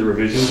considered the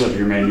revisions of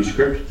your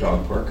manuscript,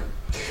 Dog Park,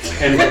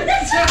 and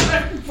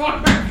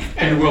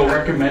will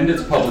recommend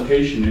its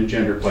publication in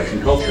Gender, Place,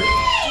 and Culture.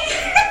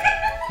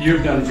 You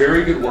have done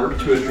very good work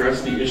to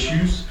address the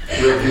issues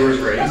your viewers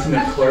raised and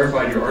have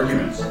clarified your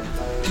arguments.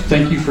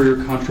 Thank you for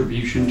your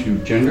contribution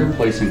to Gender,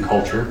 Place, and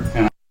Culture.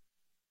 And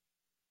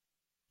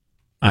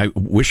I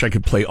wish I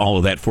could play all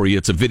of that for you.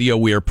 It's a video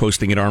we are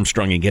posting at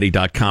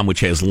ArmstrongandGetty.com, which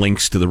has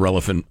links to the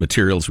relevant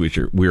materials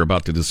we're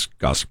about to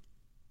discuss.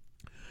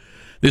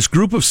 This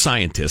group of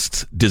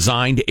scientists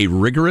designed a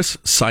rigorous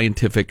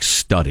scientific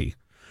study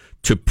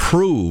to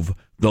prove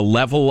the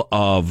level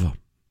of,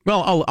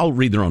 well, I'll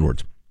read their own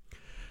words.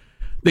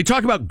 They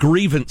talk about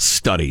grievance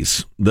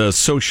studies, the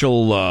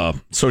social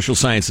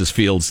sciences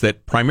fields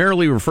that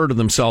primarily refer to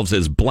themselves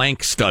as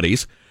blank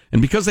studies.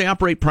 And because they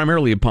operate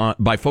primarily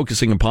by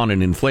focusing upon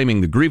and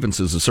inflaming the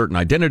grievances of certain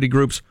identity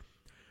groups,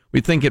 we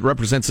think it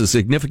represents a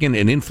significant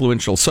and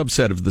influential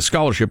subset of the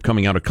scholarship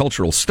coming out of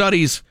cultural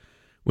studies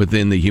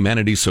within the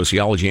humanities,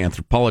 sociology,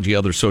 anthropology,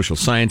 other social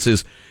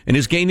sciences, and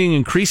is gaining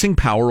increasing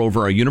power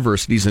over our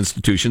universities,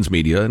 institutions,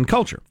 media, and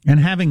culture. And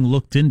having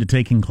looked into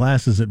taking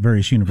classes at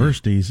various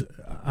universities,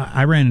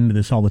 I ran into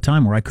this all the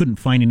time where I couldn't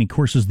find any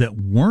courses that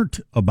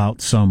weren't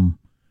about some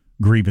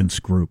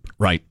grievance group.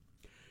 Right.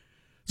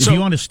 If you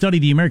want to study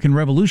the American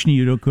Revolution,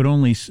 you could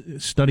only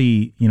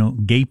study,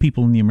 gay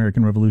people in the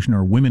American Revolution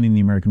or women in the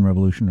American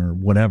Revolution or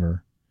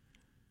whatever.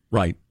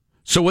 Right.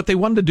 So what they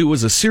wanted to do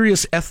was a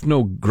serious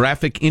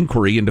ethnographic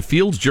inquiry into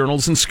fields,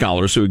 journals, and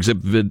scholars who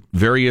exhibit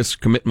various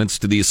commitments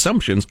to the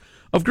assumptions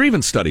of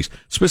grievance studies.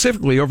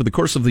 Specifically, over the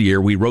course of the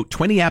year, we wrote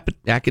 20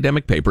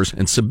 academic papers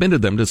and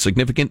submitted them to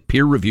significant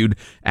peer-reviewed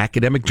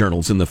academic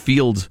journals in the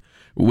field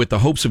with the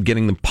hopes of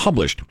getting them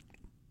published.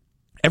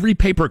 Every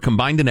paper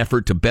combined an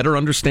effort to better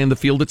understand the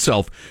field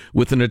itself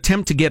with an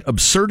attempt to get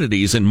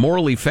absurdities and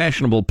morally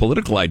fashionable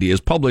political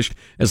ideas published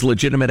as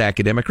legitimate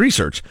academic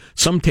research.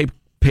 Some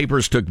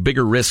papers took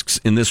bigger risks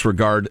in this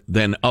regard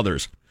than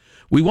others.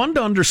 We wanted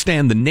to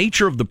understand the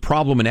nature of the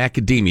problem in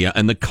academia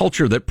and the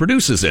culture that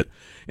produces it.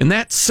 In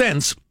that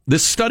sense,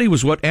 this study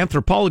was what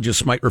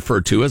anthropologists might refer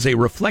to as a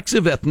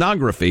reflexive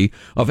ethnography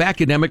of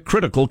academic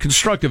critical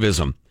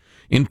constructivism.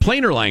 In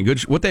plainer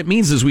language, what that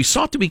means is we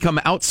sought to become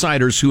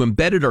outsiders who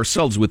embedded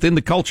ourselves within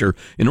the culture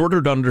in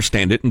order to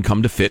understand it and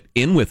come to fit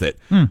in with it.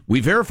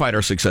 We verified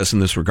our success in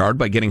this regard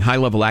by getting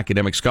high-level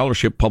academic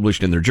scholarship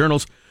published in their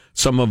journals,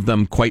 some of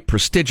them quite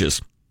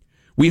prestigious.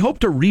 We hope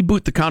to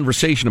reboot the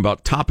conversation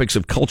about topics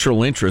of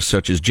cultural interest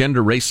such as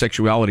gender, race,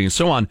 sexuality, and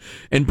so on,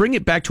 and bring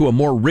it back to a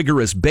more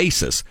rigorous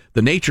basis,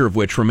 the nature of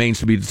which remains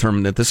to be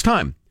determined at this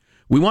time.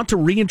 We want to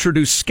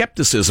reintroduce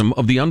skepticism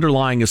of the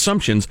underlying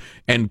assumptions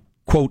and,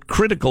 quote,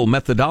 critical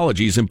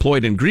methodologies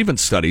employed in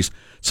grievance studies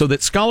so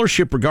that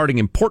scholarship regarding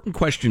important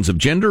questions of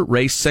gender,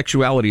 race,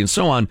 sexuality, and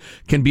so on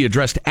can be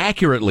addressed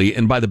accurately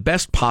and by the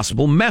best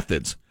possible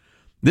methods.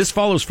 This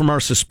follows from our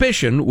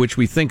suspicion, which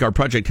we think our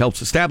project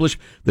helps establish,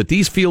 that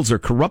these fields are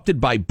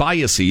corrupted by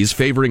biases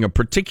favoring a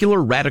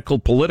particular radical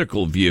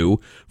political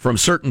view from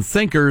certain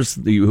thinkers,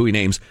 who he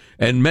names,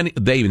 and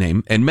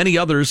many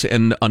others,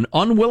 and an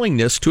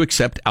unwillingness to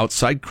accept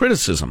outside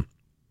criticism.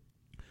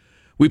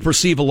 We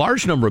perceive a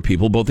large number of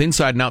people, both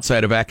inside and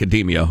outside of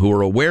academia, who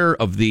are aware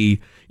of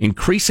the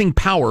increasing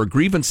power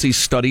grievances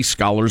study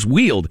scholars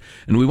wield,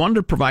 and we wanted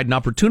to provide an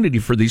opportunity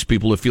for these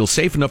people to feel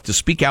safe enough to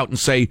speak out and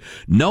say,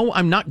 no,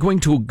 I'm not going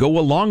to go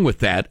along with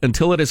that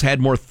until it has had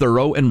more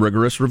thorough and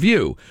rigorous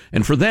review.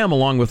 And for them,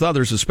 along with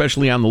others,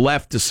 especially on the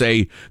left, to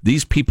say,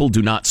 these people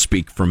do not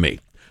speak for me.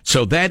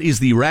 So that is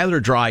the rather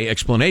dry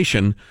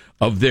explanation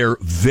of their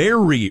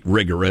very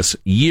rigorous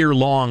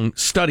year-long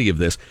study of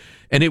this.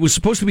 And it was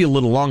supposed to be a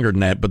little longer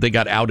than that, but they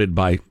got outed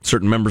by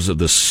certain members of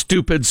the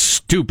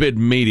stupid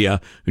media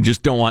who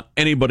just don't want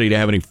anybody to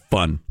have any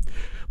fun.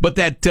 But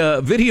that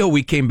video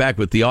we came back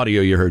with, the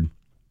audio you heard,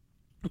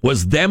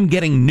 was them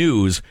getting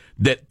news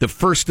that the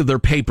first of their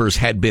papers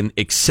had been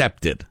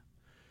accepted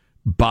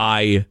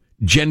by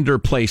Gender,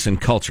 Place, and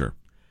Culture.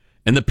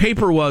 And the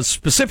paper was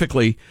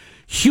specifically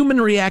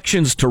Human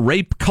Reactions to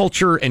Rape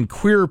Culture and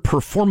Queer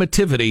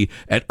Performativity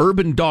at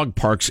Urban Dog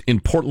Parks in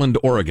Portland,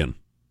 Oregon.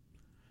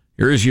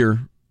 Here is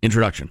your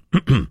introduction.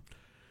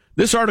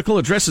 This article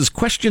addresses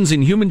questions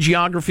in human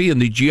geography and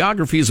the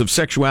geographies of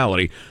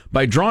sexuality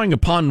by drawing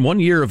upon 1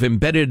 year of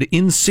embedded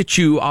in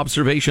situ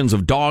observations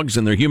of dogs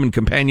and their human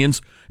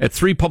companions at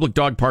 3 public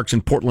dog parks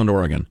in Portland,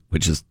 Oregon,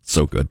 which is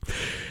so good.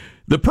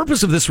 The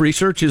purpose of this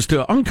research is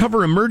to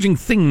uncover emerging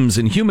themes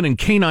in human and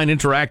canine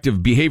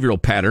interactive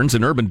behavioral patterns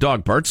in urban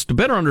dog parks to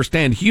better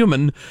understand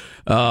human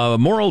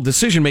moral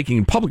decision-making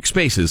in public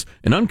spaces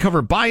and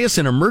uncover bias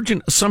and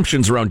emergent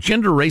assumptions around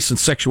gender, race, and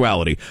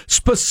sexuality.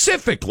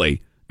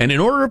 Specifically, and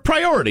in order of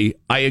priority,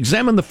 I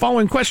examine the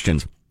following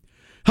questions.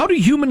 How do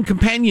human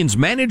companions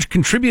manage,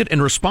 contribute,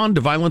 and respond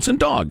to violence in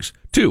dogs?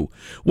 2.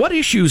 What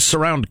issues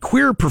surround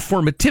queer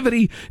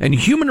performativity and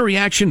human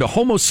reaction to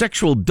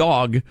homosexual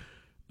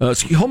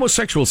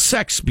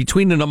sex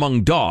between and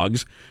among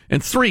dogs?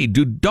 And 3,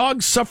 do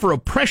dogs suffer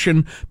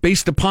oppression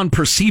based upon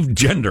perceived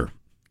gender?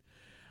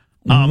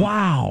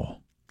 Wow.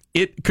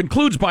 It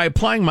concludes by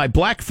applying my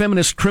black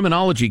feminist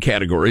criminology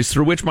categories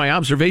through which my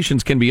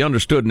observations can be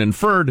understood and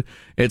inferred,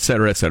 et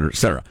cetera, et cetera, et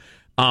cetera.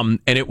 And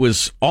it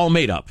was all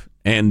made up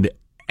and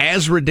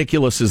as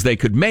ridiculous as they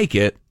could make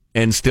it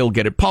and still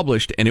get it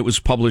published. And it was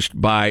published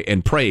by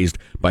and praised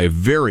by a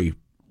very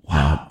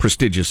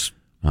prestigious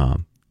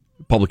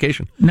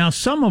publication. Now,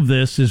 some of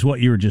this is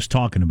what you were just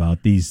talking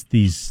about.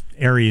 These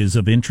areas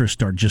of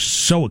interest are just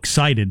so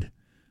excited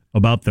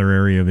about their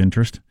area of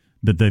interest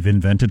that they've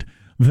invented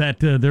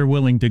that they're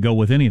willing to go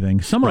with anything.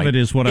 Some of it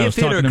is what I was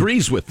talking about. If it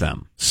agrees with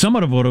them. Some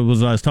of what it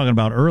was I was talking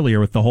about earlier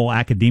with the whole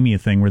academia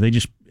thing, where they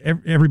just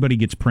everybody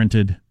gets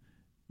printed.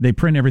 They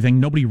print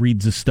everything. Nobody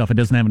reads this stuff. It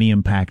doesn't have any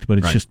impact, but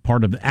it's just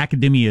part of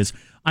academia. Is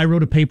I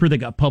wrote a paper that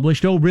got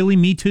published. Oh, really?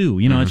 Me too.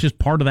 You know, it's just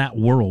part of that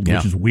world,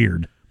 which is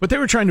weird. But they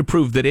were trying to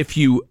prove that if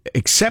you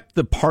accept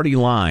the party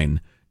line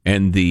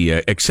and the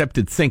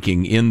accepted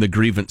thinking in the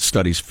grievance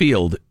studies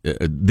field,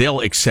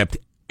 they'll accept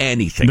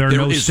anything. There are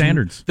no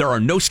standards. There are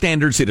no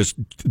standards. It is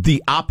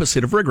the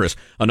opposite of rigorous.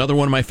 Another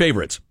one of my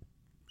favorites.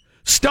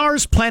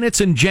 Stars,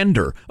 Planets, and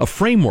Gender, a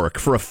framework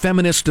for a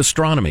feminist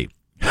astronomy.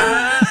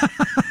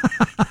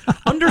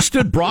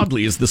 Understood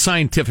broadly as the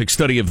scientific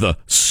study of the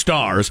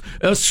stars,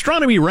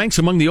 astronomy ranks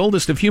among the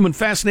oldest of human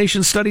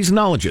fascination, studies, and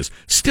knowledges.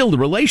 Still, the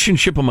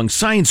relationship among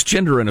science,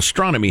 gender, and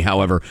astronomy,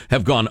 however,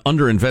 have gone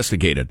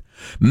under-investigated.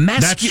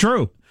 That's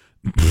true.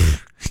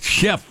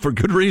 Yeah, for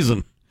good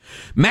reason.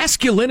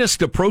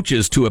 Masculinist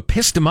approaches to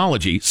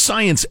epistemology,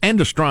 science,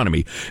 and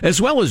astronomy, as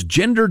well as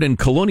gendered and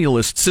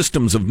colonialist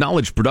systems of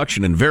knowledge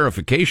production and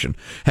verification,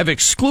 have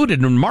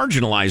excluded and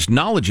marginalized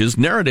knowledges,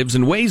 narratives,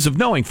 and ways of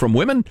knowing from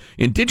women,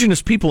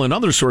 indigenous people, and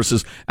other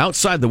sources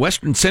outside the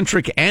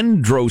Western-centric,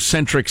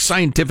 androcentric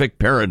scientific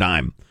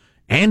paradigm.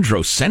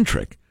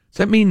 Androcentric? Does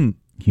that mean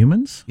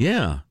humans?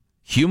 Yeah.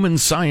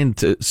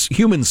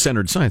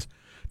 Human-centered science.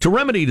 To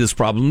remedy this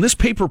problem, this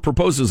paper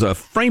proposes a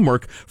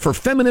framework for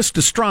feminist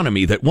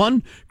astronomy that,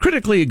 1,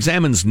 critically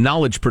examines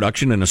knowledge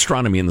production in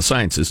astronomy and the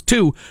sciences,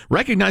 2,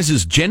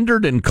 recognizes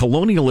gendered and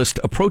colonialist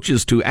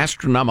approaches to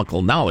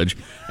astronomical knowledge,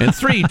 and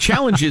 3,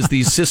 challenges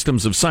these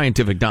systems of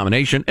scientific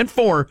domination, and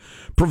 4,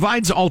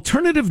 provides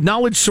alternative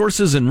knowledge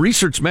sources and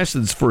research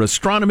methods for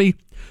astronomy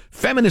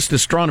Feminist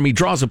astronomy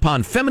draws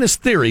upon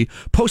feminist theory,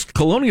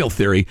 post-colonial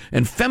theory,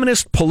 and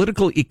feminist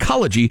political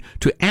ecology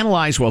to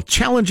analyze while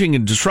challenging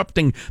and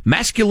disrupting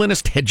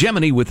masculinist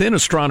hegemony within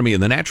astronomy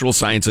and the natural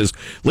sciences,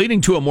 leading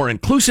to a more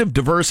inclusive,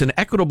 diverse, and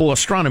equitable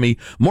astronomy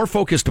more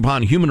focused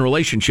upon human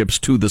relationships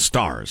to the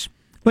stars.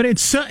 But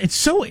it's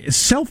so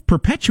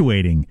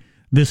self-perpetuating,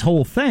 this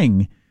whole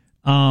thing,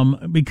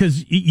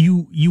 because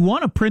you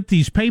want to print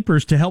these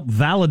papers to help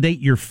validate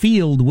your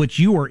field, which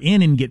you are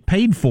in and get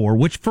paid for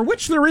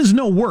which there is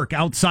no work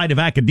outside of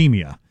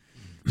academia.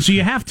 So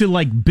you have to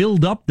like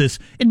build up this.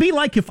 It'd be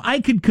like if I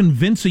could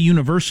convince a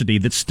university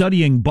that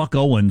studying Buck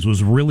Owens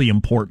was really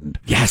important.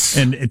 Yes.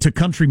 And to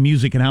country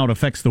music and how it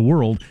affects the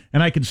world.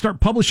 And I could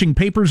start publishing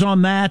papers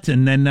on that.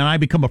 And then I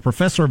become a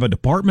professor of a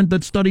department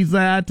that studies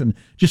that. And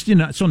just,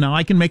 so now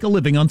I can make a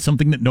living on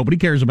something that nobody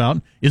cares about,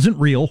 isn't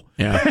real.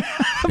 Yeah.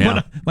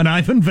 but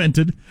I've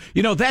invented.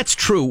 That's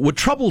true. What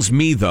troubles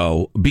me,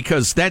 though,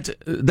 because that's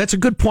a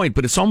good point,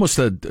 but it's almost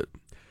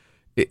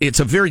it's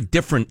a very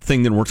different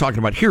thing than we're talking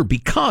about here,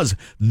 because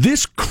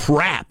this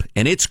crap,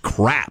 and it's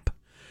crap,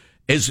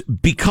 has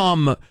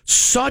become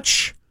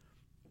such,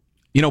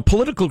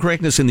 political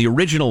correctness in the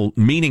original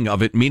meaning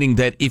of it, meaning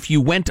that if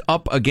you went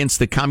up against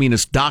the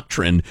communist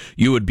doctrine,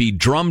 you would be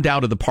drummed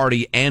out of the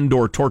party and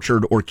or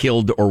tortured or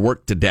killed or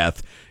worked to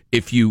death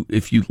if you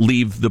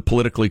leave the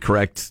politically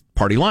correct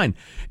party line.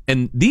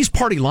 And these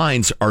party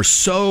lines are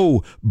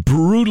so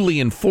brutally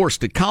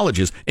enforced at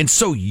colleges and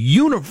so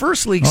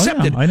universally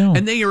accepted. I know.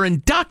 And they are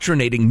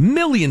indoctrinating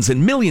millions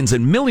and millions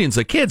and millions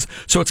of kids.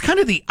 So it's kind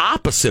of the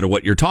opposite of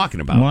what you're talking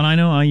about. Well, I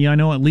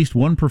know at least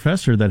one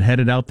professor that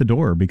headed out the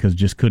door because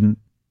just couldn't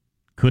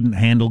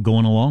handle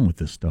going along with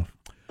this stuff.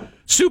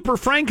 Super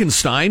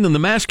Frankenstein and the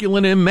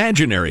Masculine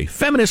Imaginary,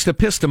 Feminist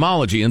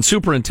Epistemology and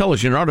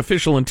Superintelligent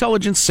Artificial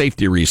Intelligence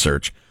Safety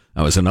Research.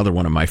 That was another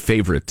one of my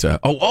favorite. I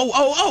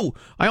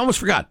almost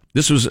forgot.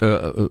 This was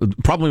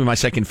probably my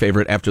second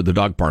favorite after the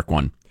dog park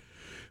one.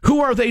 Who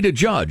are they to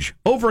judge?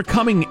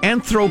 Overcoming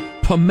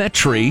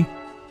anthropometry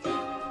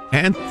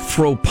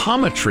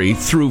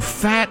through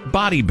fat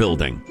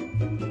bodybuilding.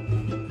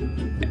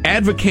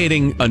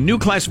 Advocating a new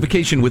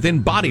classification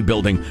within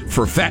bodybuilding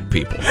for fat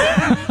people.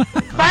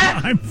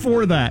 I'm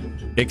for that.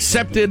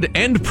 Accepted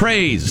and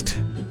praised.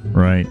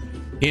 Right.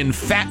 In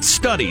Fat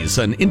Studies,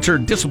 an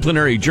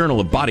interdisciplinary journal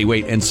of body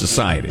weight and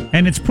society.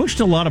 And it's pushed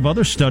a lot of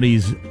other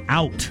studies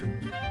out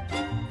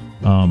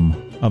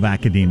of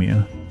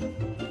academia.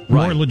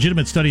 Right. More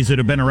legitimate studies that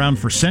have been around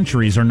for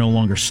centuries are no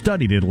longer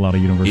studied at a lot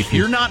of universities. If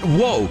you're not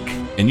woke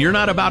and you're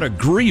not about a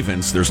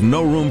grievance, there's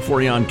no room for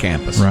you on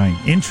campus. Right.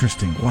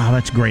 Interesting. Wow,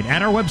 that's great.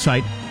 At our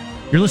website,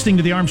 you're listening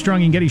to the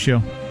Armstrong and Getty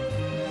Show.